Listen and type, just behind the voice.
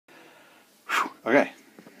Okay,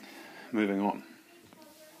 moving on.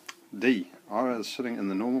 D. Ira is sitting in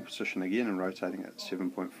the normal position again and rotating at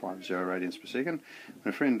 7.50 radians per second.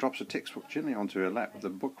 When a friend drops a textbook gently onto her lap, the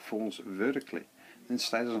book falls vertically, then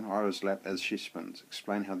stays on Ira's lap as she spins.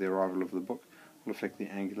 Explain how the arrival of the book will affect the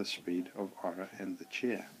angular speed of Ira and the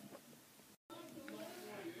chair.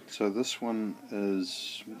 So this one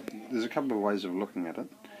is, there's a couple of ways of looking at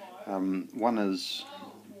it. One is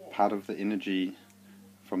part of the energy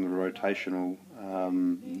from the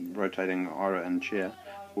rotating Ira and chair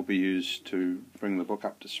will be used to bring the book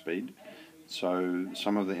up to speed. So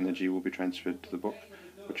some of the energy will be transferred to the book,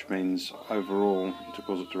 which means overall, to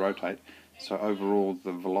cause it to rotate, so overall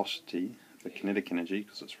the velocity, the kinetic energy,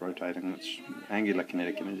 because it's rotating, its angular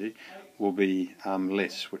kinetic energy, will be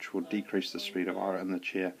less, which will decrease the speed of Ira in the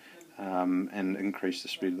chair and increase the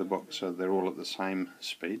speed of the book, so they're all at the same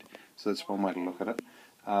speed. So that's one way to look at it.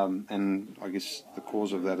 And I guess the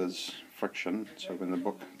cause of that is friction, so when the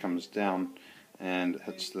book comes down and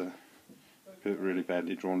hits the really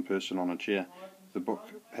badly drawn person on a chair, the book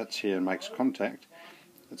hits here and makes contact.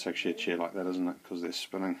 It's actually a chair like that, isn't it, because they're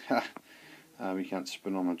spinning. You can't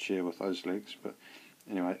spin on a chair with those legs, but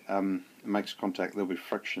anyway, it makes contact. There'll be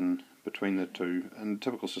friction between the two. In a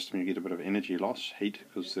typical system you get a bit of energy loss, heat,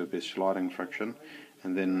 because there'll be sliding friction,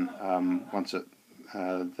 and then once it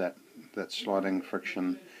that sliding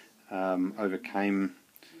friction overcame,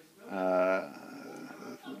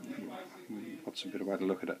 what's a better way to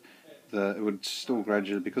look at it? It would still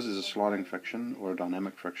gradually, because there's a sliding friction, or a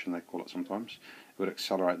dynamic friction they call it sometimes, it would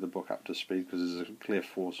accelerate the book up to speed because there's a clear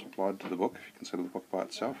force applied to the book, if you consider the book by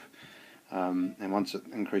itself. And once it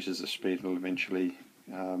increases the speed, it'll eventually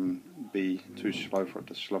be too slow for it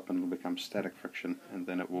to slip, and it'll become static friction, and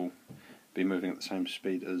then it will be moving at the same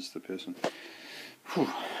speed as the person. Whew.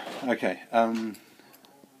 Okay,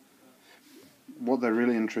 what they're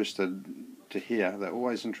really interested to hear, they're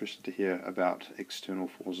always interested to hear about external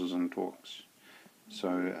forces and torques.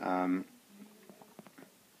 So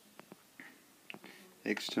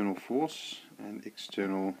external force and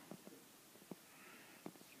external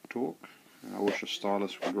torque. I wish a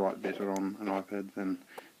stylus would write better on an iPad than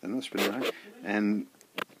this, but anyway. And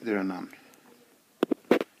there are none.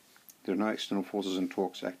 There are no external forces and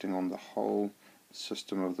torques acting on the whole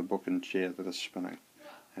system of the book and chair that is spinning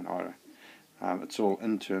and Ira. It's all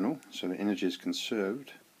internal, so the energy is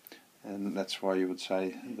conserved, and that's why you would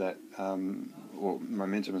say that, or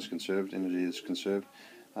momentum is conserved, energy is conserved.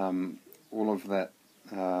 All of that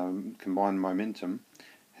combined momentum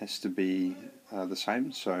has to be the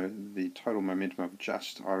same, so the total momentum of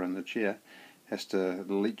just Ira in the chair has to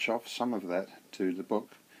leach off some of that to the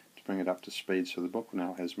book to bring it up to speed, so the book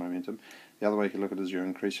now has momentum. The other way you can look at it is you're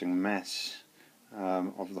increasing mass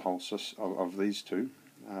of the whole system, of these two,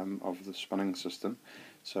 of the spinning system.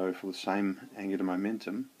 So for the same angular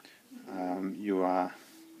momentum, you are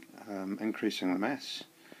increasing the mass,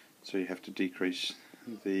 so you have to decrease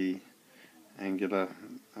the angular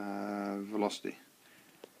velocity.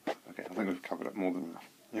 Okay, I think we've covered it more than enough.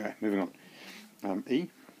 Anyway, moving on. E.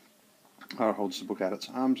 Ira holds the book at its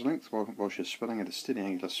arm's length while she's spinning at a steady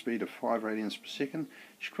angular speed of 5 radians per second.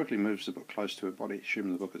 She quickly moves the book close to her body,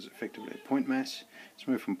 assuming the book is effectively a point mass. It's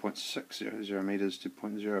moved from 0.600 meters to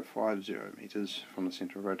 0.050 meters from the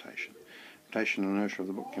center of rotation. Rotation and inertia of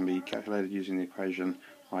the book can be calculated using the equation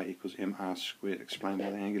I equals mr squared. Explain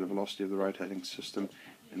how the angular velocity of the rotating system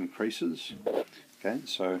increases. Okay,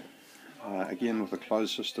 so again with a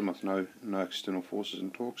closed system with no external forces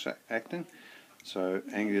and torques acting, so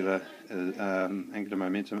angular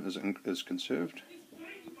momentum is conserved,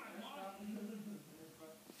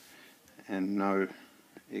 and no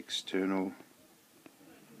external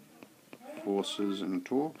forces and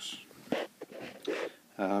torques,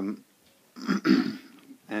 and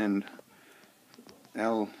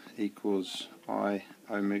L equals I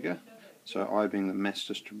omega, so I being the mass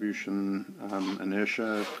distribution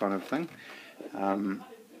inertia kind of thing,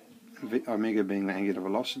 omega being the angular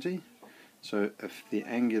velocity. So if the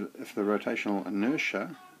rotational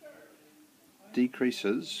inertia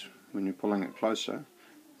decreases when you're pulling it closer,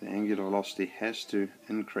 the angular velocity has to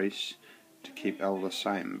increase to keep L the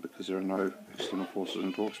same, because there are no external forces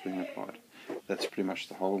and torques being applied. That's pretty much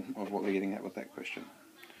the whole of what they're getting at with that question.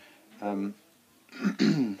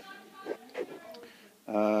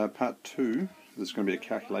 Part 2, there's going to be a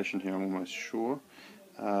calculation here, I'm almost sure.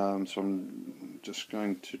 So I'm just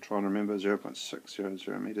going to try and remember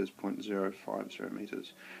 0.600 meters, 0.050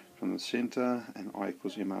 meters from the center, and I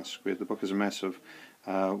equals mr squared. The book is a mass of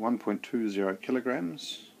 1.20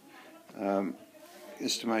 kilograms.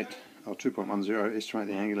 Estimate 2.10, estimate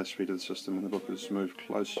the angular speed of the system when the book is moved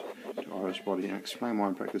close to Iris body, and explain why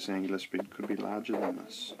in practice the angular speed could be larger than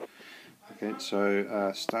this. Okay,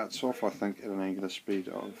 so starts off, I think, at an angular speed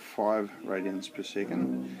of 5 radians per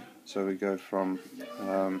second. So we go from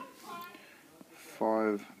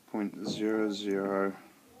 5.00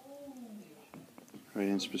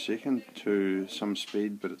 radians per second to some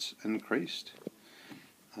speed, but it's increased.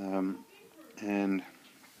 And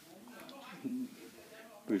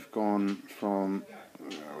we've gone from,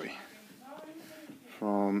 where are we?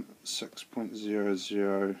 From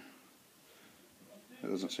 6.00, that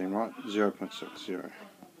doesn't seem right, 0.60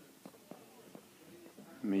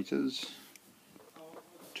 meters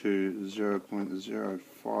to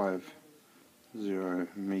 0.050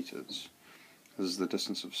 meters. This is the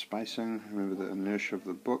distance of spacing. Remember, the inertia of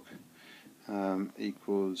the book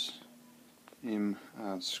equals mr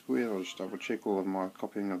squared. I'll just double check all of my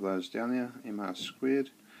copying of those down there. Mr squared.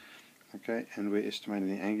 Okay, and we're estimating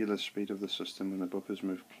the angular speed of the system when the book is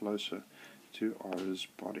moved closer to Ira's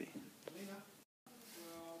body.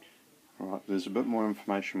 Right, there's a bit more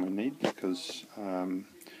information we need, because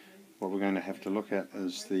what we're going to have to look at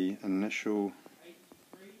is the initial,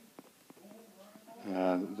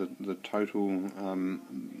 the total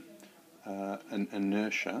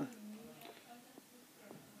inertia,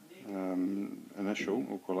 initial,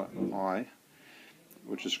 we'll call it I,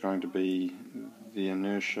 which is going to be the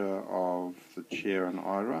inertia of the chair and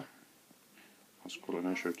Ira, let's call it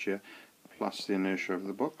inertia of chair, plus the inertia of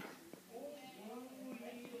the book.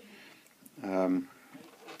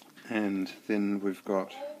 And then we've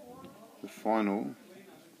got the final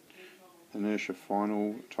inertia,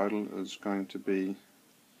 final total is going to be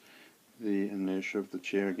the inertia of the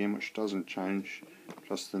chair again, which doesn't change,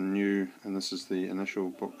 plus the new, and this is the initial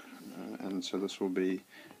book, and so this will be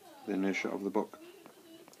the inertia of the book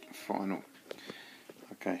final.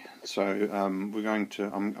 Okay, so we're going to,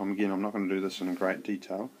 again, I'm not going to do this in great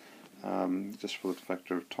detail, just for the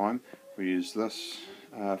factor of time. We use this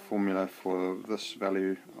formula for this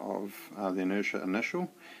value of the inertia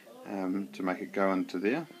initial to make it go into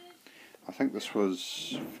there. I think this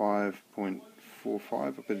was 5.45.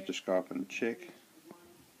 I better just go up and check.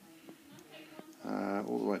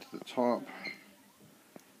 All the way to the top.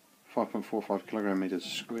 5.45 kilogram meters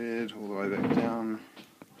squared, all the way back down.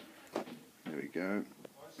 There we go.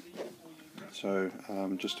 So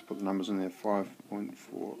just to put the numbers in there,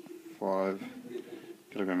 5.45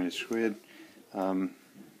 kilogram meters squared. The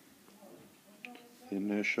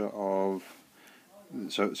inertia of,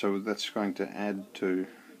 so that's going to add to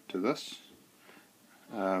this.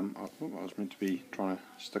 I was meant to be trying to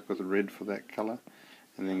stick with the red for that colour,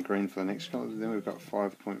 and then green for the next colour. Then we've got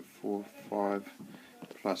 5.45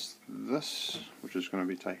 plus this, which is going to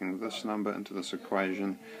be taking this number into this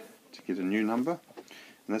equation to get a new number,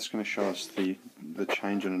 and that's going to show us the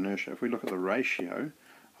change in inertia. If we look at the ratio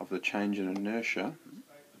of the change in inertia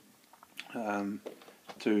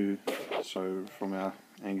so from our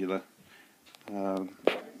angular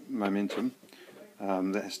momentum,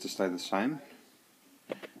 that has to stay the same,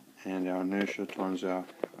 and our inertia times our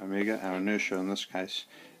omega. Our inertia in this case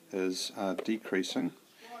is decreasing,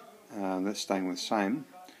 that's staying the same,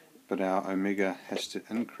 but our omega has to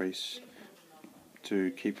increase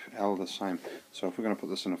to keep L the same. So if we're going to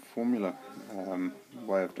put this in a formula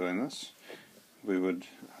way of doing this, we would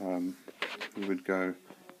go,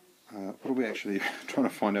 what are we actually trying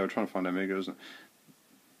to find out? We're trying to find omega, isn't it?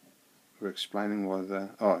 We're explaining why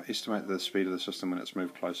estimate the speed of the system when it's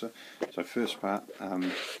moved closer. So first part,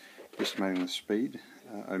 estimating the speed,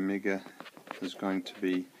 omega is going to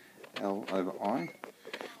be L over I.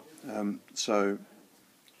 So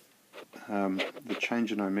the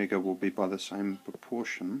change in omega will be by the same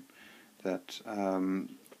proportion that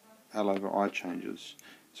L over I changes.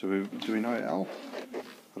 So do we know L?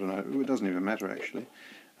 I don't know. It doesn't even matter actually.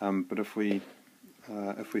 But if we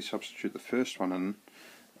substitute the first one in,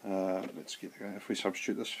 if we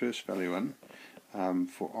substitute this first value in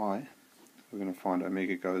for I, we're going to find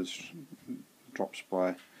omega drops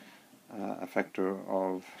by a factor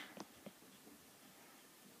of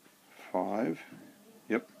 5.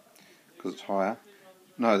 Yep, because it's higher.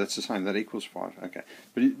 No, that's the same. That equals 5. Okay,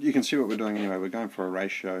 but you can see what we're doing anyway. We're going for a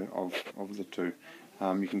ratio of the two.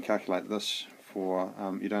 You can calculate this for,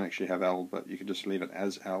 you don't actually have L, but you could just leave it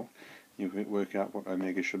as L. You can work out what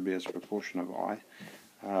omega should be as a proportion of I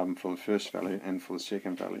for the first value and for the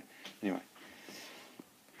second value. Anyway,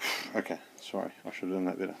 okay, sorry, I should have done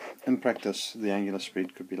that better. In practice, the angular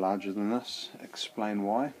speed could be larger than this. Explain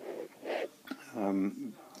why.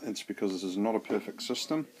 It's because this is not a perfect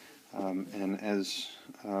system, and as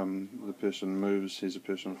the person moves, here's a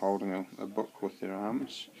person holding a book with their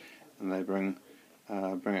arms. and they bring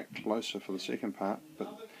it closer for the second part,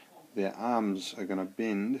 but their arms are going to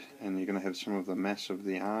bend, and you're going to have some of the mass of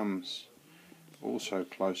the arms also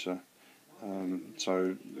closer.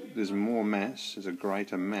 So there's more mass, there's a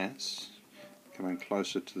greater mass coming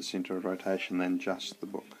closer to the centre of rotation than just the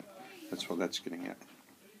book. That's what that's getting at.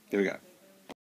 There we go.